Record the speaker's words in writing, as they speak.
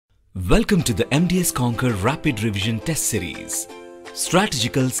Welcome to the MDS CONQUER Rapid Revision Test Series.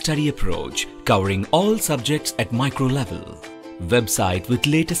 Strategical study approach covering all subjects at micro level. Website with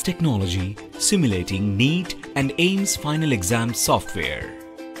latest technology simulating NEET and AIMS final exam software.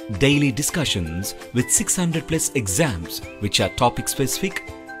 Daily discussions with 600 plus exams which are topic specific,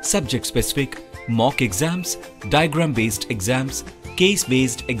 subject specific, mock exams, diagram based exams, case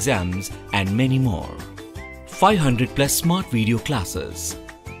based exams and many more. 500 plus smart video classes.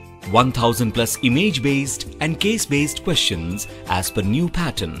 1000 plus image-based and case-based questions as per new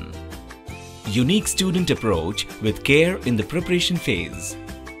pattern. Unique student approach with care in the preparation phase.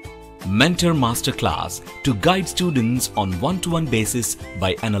 Mentor masterclass to guide students on one-to-one basis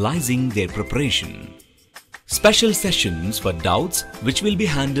by analyzing their preparation. Special sessions for doubts which will be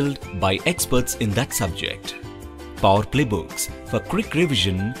handled by experts in that subject. Power playbooks for quick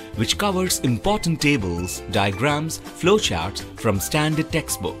revision which covers important tables, diagrams, flowcharts from standard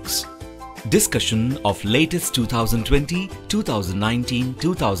textbooks. Discussion of latest 2020, 2019,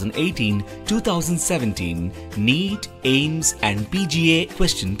 2018, 2017 NEET, AIMS and PGA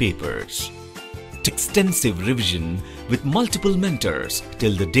question papers. Extensive revision with multiple mentors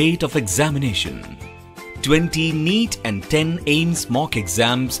till the date of examination. 20 NEET and 10 AIMS mock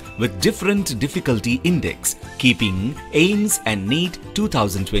exams with different difficulty index, keeping AIMS and NEET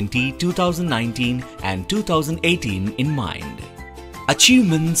 2020, 2019 and 2018 in mind.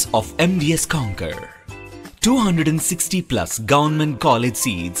 Achievements of MDS CONQUER. 260 plus government college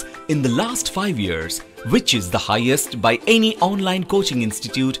seats in the last 5 years, which is the highest by any online coaching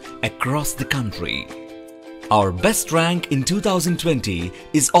institute across the country. Our best rank in 2020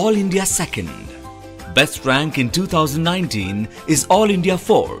 is All India 2nd. Best rank in 2019 is All India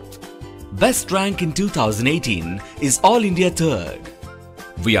 4th. Best rank in 2018 is All India 3rd.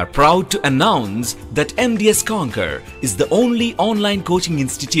 We are proud to announce that MDS CONQUER is the only online coaching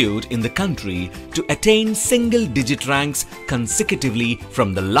institute in the country to attain single-digit ranks consecutively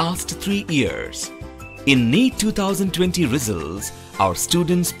from the last 3 years. In NEET 2020 results, our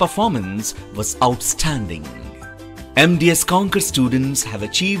students' performance was outstanding. MDS CONQUER students have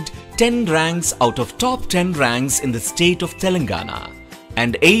achieved 10 ranks out of top 10 ranks in the state of Telangana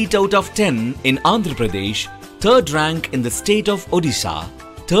and 8 out of 10 in Andhra Pradesh, 3rd rank in the state of Odisha,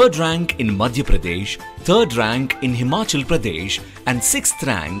 3rd rank in Madhya Pradesh, 3rd rank in Himachal Pradesh and 6th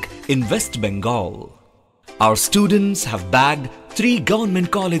rank in West Bengal. Our students have bagged 3 government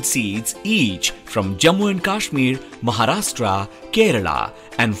college seats each from Jammu and Kashmir, Maharashtra, Kerala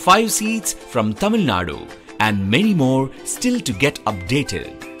and 5 seats from Tamil Nadu and many more still to get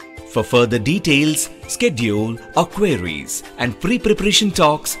updated. For further details, schedule or queries and pre-preparation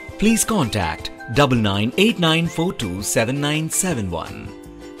talks, please contact 9989427971.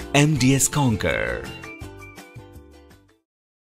 MDS CONQUER.